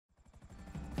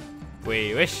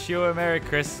We wish you a Merry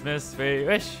Christmas. We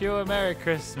wish you a Merry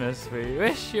Christmas. We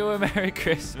wish you a Merry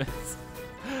Christmas.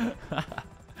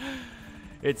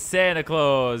 It's Santa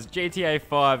Claus, GTA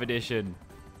 5 edition.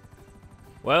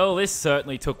 Well, this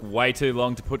certainly took way too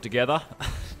long to put together.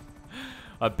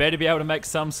 I better be able to make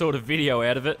some sort of video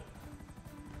out of it.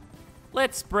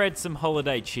 Let's spread some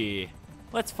holiday cheer.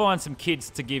 Let's find some kids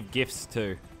to give gifts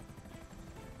to.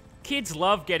 Kids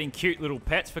love getting cute little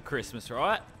pets for Christmas,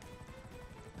 right?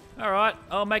 Alright,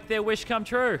 I'll make their wish come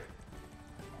true.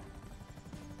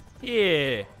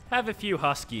 Here, have a few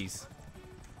huskies.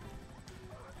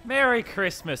 Merry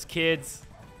Christmas, kids.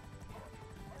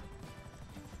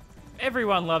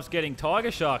 Everyone loves getting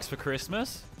tiger sharks for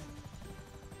Christmas.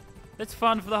 It's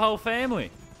fun for the whole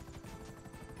family.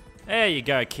 There you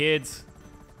go, kids.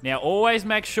 Now always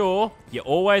make sure you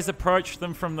always approach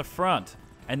them from the front,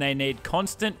 and they need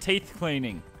constant teeth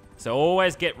cleaning, so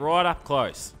always get right up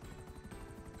close.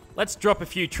 Let's drop a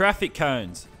few traffic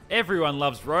cones. Everyone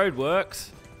loves roadworks.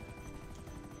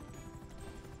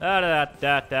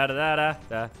 Oh,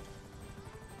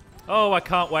 I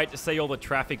can't wait to see all the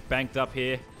traffic banked up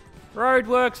here.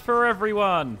 Roadworks for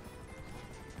everyone.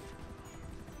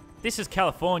 This is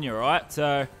California, right?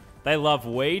 So they love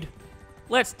weed.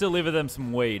 Let's deliver them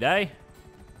some weed, eh?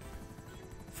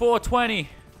 420,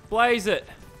 blaze it.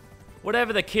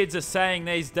 Whatever the kids are saying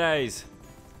these days.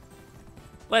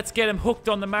 Let's get them hooked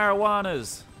on the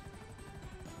marijuanas.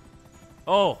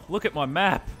 Oh, look at my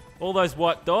map. All those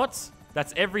white dots,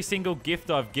 that's every single gift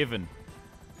I've given.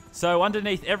 So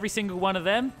underneath every single one of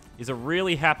them is a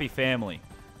really happy family.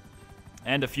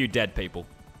 And a few dead people.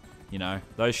 You know,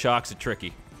 those sharks are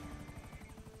tricky.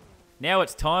 Now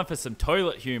it's time for some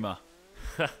toilet humor.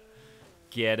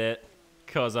 Get it?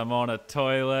 'Cause I'm on a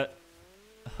toilet.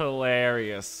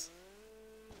 Hilarious.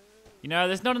 You know,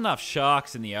 there's not enough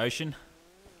sharks in the ocean.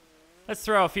 Let's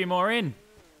throw a few more in.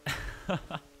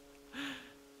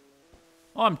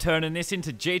 I'm turning this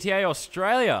into GTA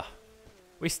Australia.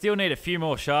 We still need a few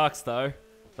more sharks though.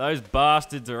 Those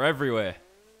bastards are everywhere.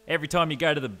 Every time you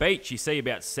go to the beach, you see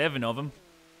about 7 of them.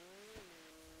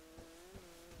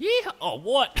 Yeah, oh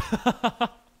what?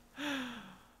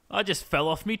 I just fell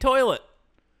off me toilet.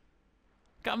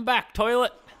 Come back,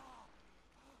 toilet.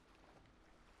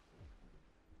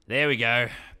 There we go,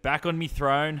 back on me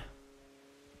throne.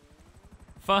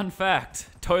 Fun fact,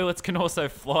 toilets can also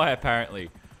fly apparently.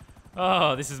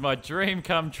 Oh, this is my dream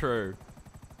come true.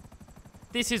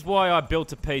 This is why I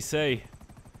built a PC.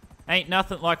 Ain't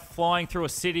nothing like flying through a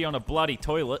city on a bloody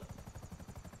toilet.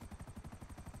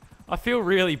 I feel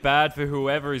really bad for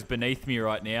whoever is beneath me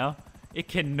right now. It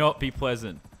cannot be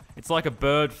pleasant. It's like a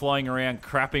bird flying around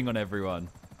crapping on everyone.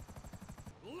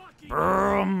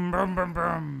 Brum, brum, brum,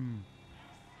 brum.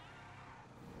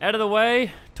 Out of the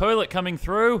way, toilet coming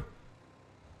through.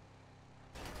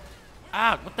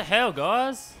 Ah, what the hell,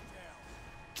 guys?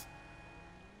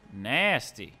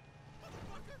 Nasty.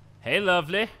 Hey,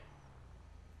 lovely.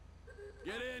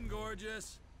 Get in,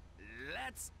 gorgeous.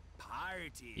 Let's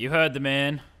party. You heard the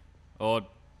man. Or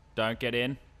don't get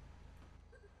in.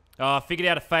 Oh, I figured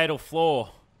out a fatal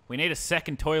flaw. We need a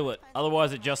second toilet,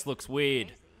 otherwise it just looks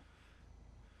weird.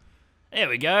 There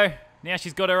we go. Now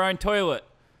she's got her own toilet.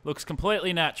 Looks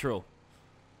completely natural.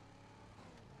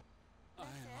 I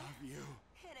love you.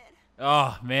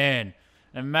 Oh, man.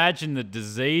 Imagine the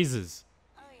diseases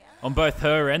on both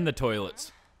her and the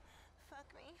toilets.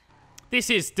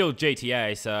 This is still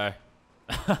GTA, so...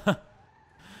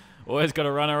 always got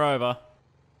to run her over.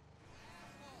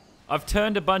 I've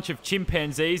turned a bunch of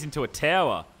chimpanzees into a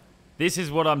tower. This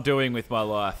is what I'm doing with my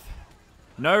life.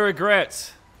 No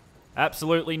regrets.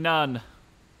 Absolutely none.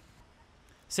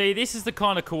 See, this is the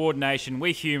kind of coordination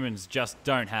we humans just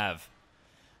don't have.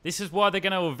 This is why they're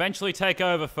going to eventually take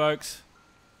over, folks.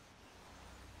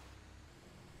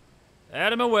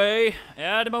 Out of my way.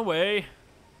 Out of my way.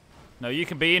 No, you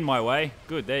can be in my way.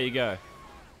 Good, there you go.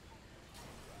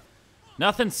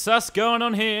 Nothing sus going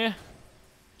on here.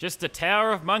 Just a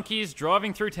tower of monkeys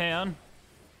driving through town.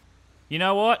 You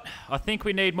know what? I think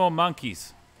we need more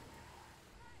monkeys.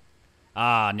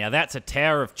 Ah, now that's a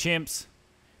tower of chimps.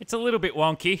 It's a little bit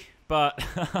wonky, but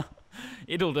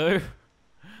it'll do.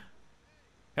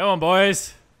 Come on,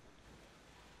 boys.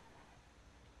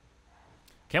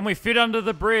 Can we fit under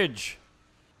the bridge?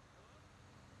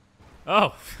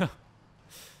 Oh.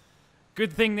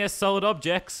 Good thing they're solid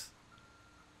objects.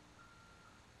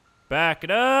 Back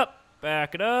it up.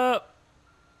 Back it up.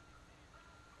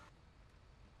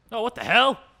 Oh, what the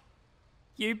hell?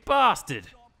 You bastard.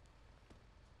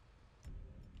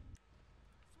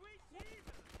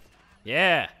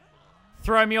 Yeah.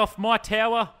 Throw me off my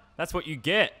tower? That's what you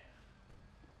get.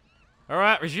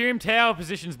 Alright, resume tower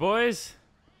positions, boys.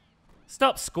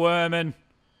 Stop squirming.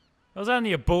 That was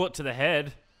only a bullet to the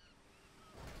head.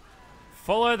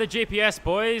 Follow the GPS,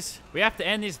 boys. We have to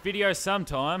end this video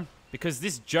sometime because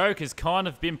this joke has kind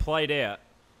of been played out.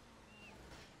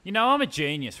 You know, I'm a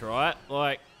genius, right?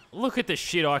 Like, look at the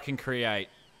shit I can create.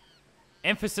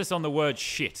 Emphasis on the word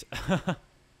shit.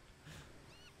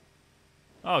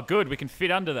 Oh, good. We can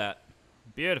fit under that.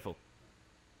 Beautiful.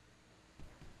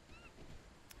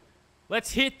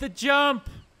 Let's hit the jump.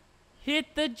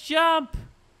 Hit the jump.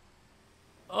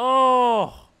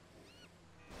 Oh.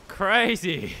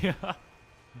 Crazy.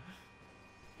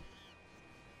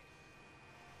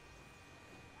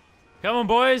 Come on,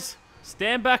 boys.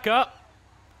 Stand back up.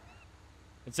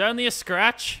 It's only a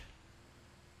scratch.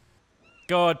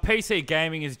 God, PC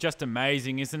gaming is just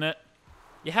amazing, isn't it?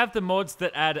 You have the mods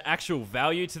that add actual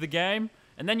value to the game,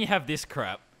 and then you have this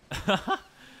crap.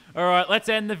 Alright, let's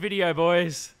end the video,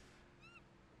 boys.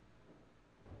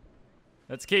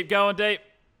 Let's keep going deep.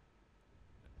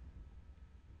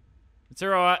 It's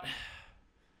alright.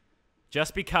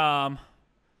 Just be calm.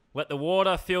 Let the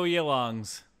water fill your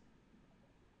lungs.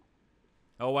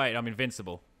 Oh wait, I'm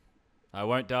invincible. I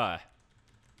won't die.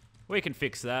 We can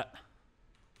fix that.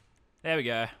 There we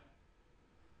go.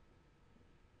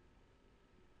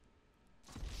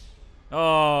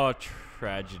 Oh,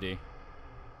 tragedy.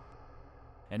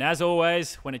 And as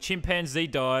always, when a chimpanzee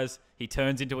dies, he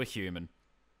turns into a human.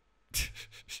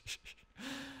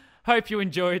 Hope you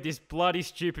enjoyed this bloody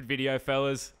stupid video,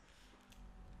 fellas.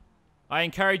 I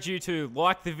encourage you to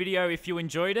like the video if you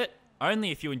enjoyed it.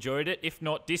 Only if you enjoyed it. If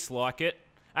not, dislike it.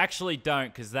 Actually,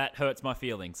 don't, because that hurts my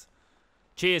feelings.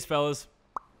 Cheers, fellas.